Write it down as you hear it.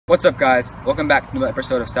What's up, guys? Welcome back to another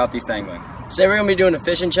episode of Southeast Angling. Today we're going to be doing a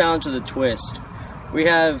fishing challenge with a twist. We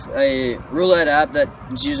have a roulette app that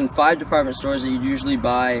is using 5 department stores that you usually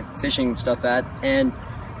buy fishing stuff at, and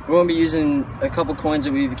we're going to be using a couple coins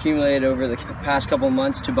that we've accumulated over the past couple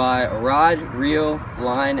months to buy a rod, reel,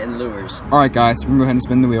 line, and lures. Alright guys, we're going to go ahead and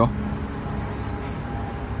spin the wheel.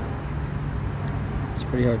 It's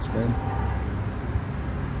pretty hard to spin.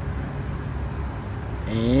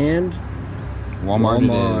 And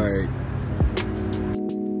Walmart. It is.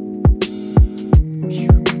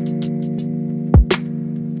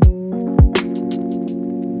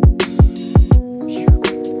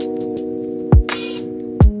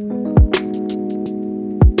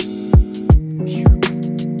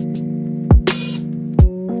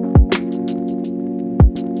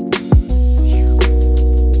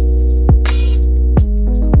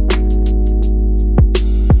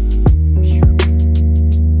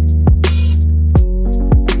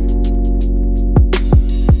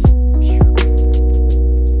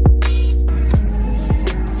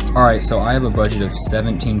 Alright, so I have a budget of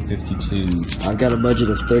 $17.52. I've got a budget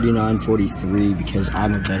of $39.43 because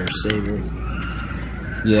I'm a better saver.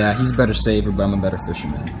 Yeah, he's a better saver, but I'm a better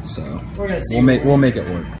fisherman, so we'll make it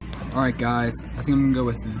work. Alright guys, I think I'm gonna go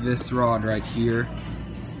with this rod right here.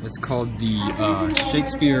 It's called the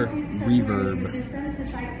Shakespeare Reverb.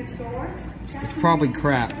 It's probably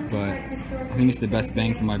crap, but I think it's the best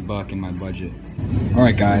bang for my buck in my budget.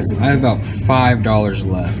 Alright guys, I have about $5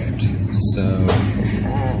 left, so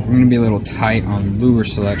we're going to be a little tight on lure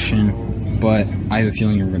selection, but I have a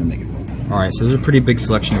feeling we're going to make it work. Alright, so there's a pretty big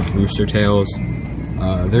selection of rooster tails.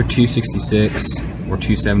 They're $2.66 or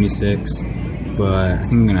 $2.76, but I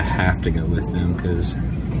think I'm going to have to go with them because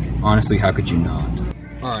honestly, how could you not?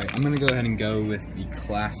 Alright, I'm going to go ahead and go with the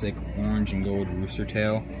classic orange and gold rooster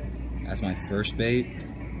tail as my first bait.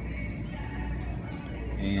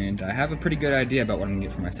 And I have a pretty good idea about what I'm going to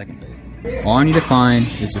get for my second bait. All I need to find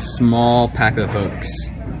is a small pack of hooks,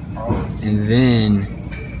 and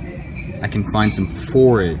then I can find some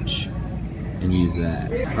forage and use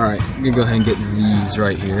that. Alright, I'm going to go ahead and get these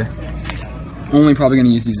right here. Only probably going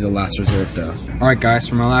to use these as a last resort though. Alright guys,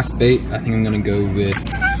 for my last bait, I think I'm going to go with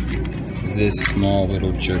this small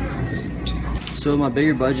little jerk bait. So with my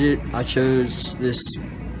bigger budget, I chose this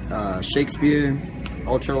Shakespeare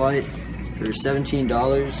Ultralight for $17,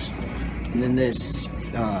 and then this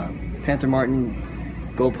Panther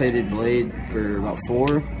Martin gold-plated blade for about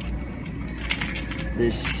 $4.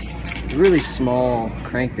 This really small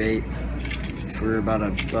crankbait for about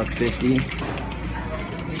 $1.50.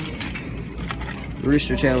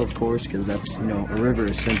 Rooster tail, of course, because that's, you know, a river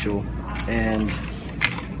essential, and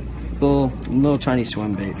little tiny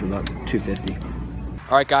swim bait for about $2.50.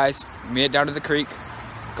 All right, guys, we made it down to the creek.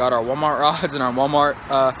 Got our Walmart rods and our Walmart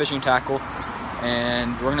fishing tackle,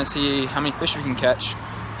 and we're gonna see how many fish we can catch.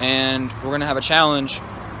 And we're gonna have a challenge to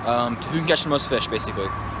who can catch the most fish, basically.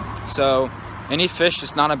 So any fish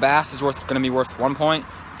that's not a bass is gonna be worth 1 point,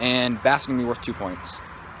 and bass is gonna be worth 2 points.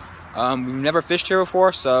 We've never fished here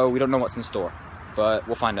before, so we don't know what's in store, but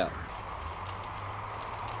we'll find out.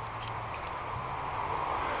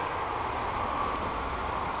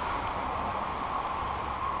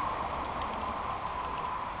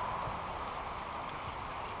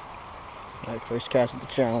 All right, first cast of the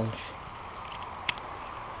challenge.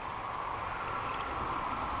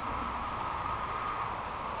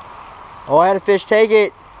 Oh, I had a fish, take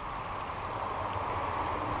it.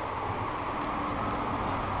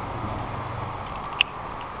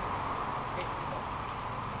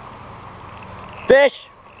 Fish.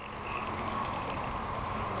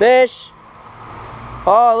 Fish.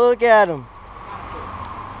 Oh, look at him.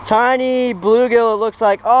 Tiny bluegill, it looks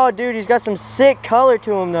like. Oh, dude, he's got some sick color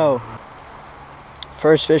to him, though.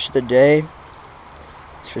 First fish of the day.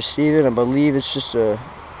 It's for Steven. I believe it's just a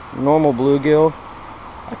normal bluegill.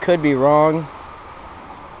 I could be wrong.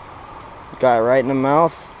 Got it right in the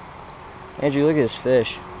mouth. Andrew, look at this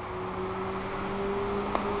fish.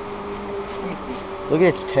 Let me see. Look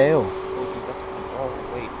at its tail. Oh,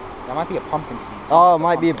 wait. That might be a pumpkin seed. Oh, it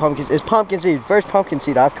might be a pumpkin seed. It's pumpkin seed. First pumpkin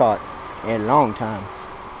seed I've caught in a long time.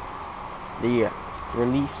 The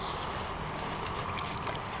release.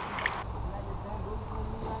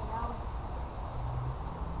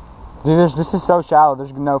 Dude, this is so shallow.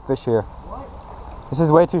 There's no fish here. What? This is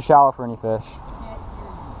way too shallow for any fish.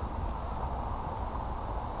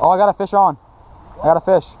 Oh, I got a fish on. I got a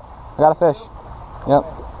fish. I got a fish. Yep.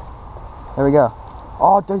 There we go.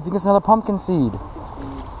 Oh, dude, I think it's another pumpkin seed.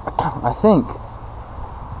 I think.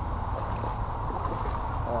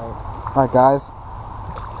 Alright, guys.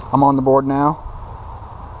 I'm on the board now.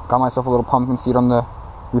 Got myself a little pumpkin seed on the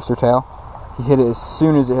rooster tail. He hit it as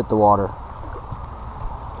soon as it hit the water.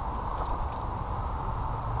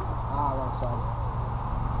 Ah, wrong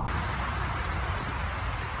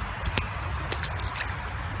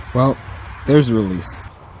side. Well, there's the release.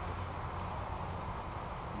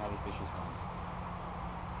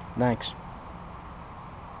 Thanks.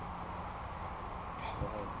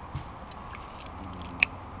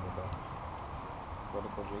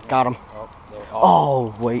 Got him.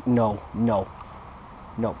 Oh, wait, no.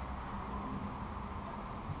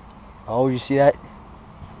 Oh, you see that?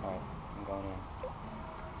 Alright, I'm going in.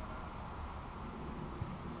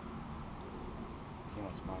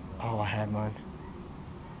 Oh, I had mine.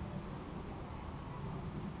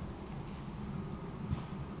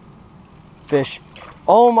 Fish.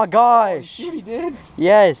 Oh my gosh! He did?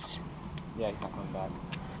 Yes. Yeah, he's not coming back.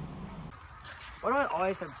 Why do I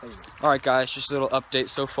always have to say this? Alright guys, just a little update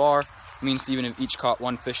so far. Me and Steven have each caught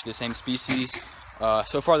one fish of the same species.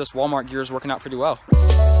 So far this Walmart gear is working out pretty well.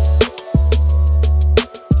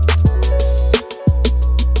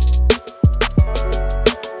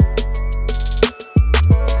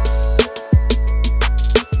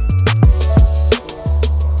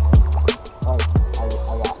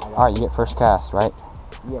 Alright, you get first cast, right?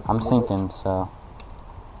 Yes. I'm sinking, so.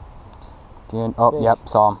 Oh, fish. Yep,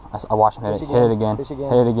 saw him. I watched him hit it. Hit it again. Hit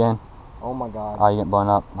it again. Oh my god. Oh, you get blown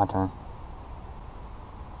up. My turn.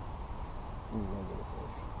 He's gonna get a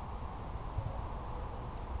fish.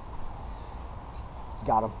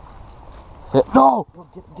 Got him. Hit. No!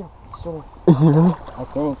 Get him. Still. Is he really? I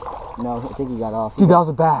think. No, I think he got off. Dude, that was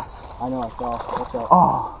a bass. I know, I saw. What's up?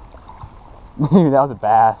 Oh. Dude, that was a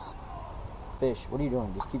bass. Fish, what are you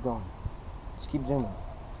doing? Just keep going. Just keep zooming.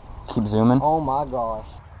 Keep zooming. Oh my gosh.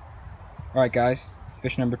 Alright guys,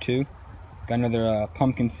 fish number 2. Got another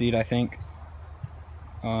pumpkin seed, I think.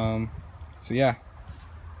 So yeah,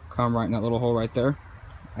 caught him right in that little hole right there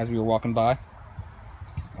as we were walking by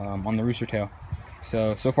on the rooster tail.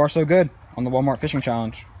 So far so good on the Walmart fishing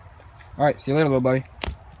challenge. Alright, see you later, little buddy.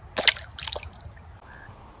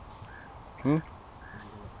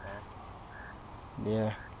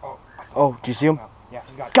 Yeah. Oh, do you see him? Yeah,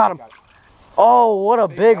 he's got him. Oh, what a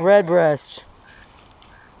big red breast.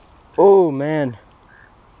 Oh, man.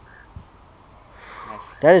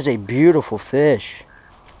 That is a beautiful fish.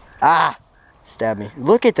 Ah, stabbed me.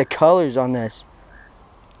 Look at the colors on this.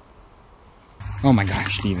 Oh my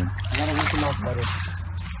gosh, Steven. I gotta rip them off better.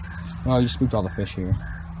 Oh, you spooked all the fish here.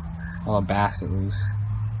 All the bass, at least.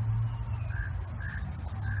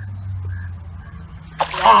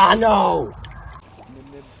 Ah, no!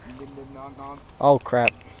 Oh, crap.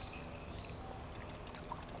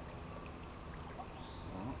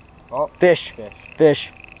 Oh, fish. Fish.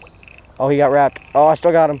 Oh, he got wrapped. Oh, I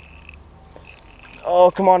still got him. Oh,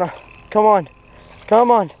 come on. Come on. Come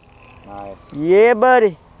on. Nice. Yeah,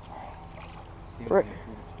 buddy.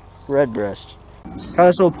 Red breast. Got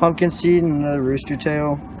this little pumpkin seed and another rooster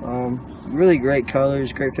tail. Really great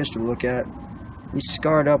colors, great fish to look at. He's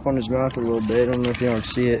scarred up on his mouth a little bit. I don't know if y'all can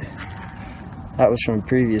see it. That was from a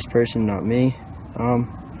previous person, not me.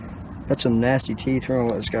 Got some nasty teeth. We're gonna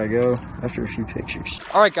let this guy go after a few pictures.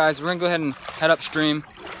 Alright guys, we're gonna go ahead and head upstream.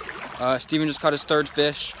 Steven just caught his 3rd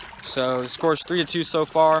fish. So the score is 3-2 so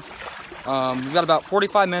far. We've got about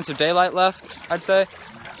 45 minutes of daylight left, I'd say.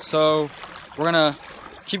 So we're gonna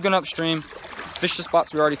keep going upstream, fish the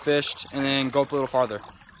spots we already fished, and then go up a little farther.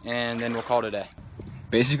 And then we'll call it a day.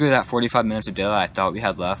 Basically that 45 minutes of daylight I thought we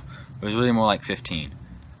had left, it was really more like 15.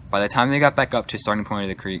 By the time they got back up to the starting point of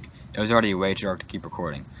the creek, it was already way too dark to keep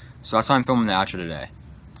recording. So that's why I'm filming the outro today.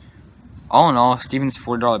 All in all, Steven's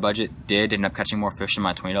 $40 budget did end up catching more fish than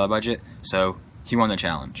my $20 budget, so he won the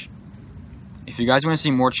challenge. If you guys want to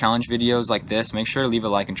see more challenge videos like this, make sure to leave a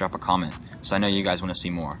like and drop a comment, so I know you guys want to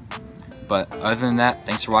see more. But other than that,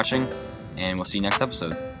 thanks for watching, and we'll see you next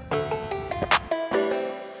episode.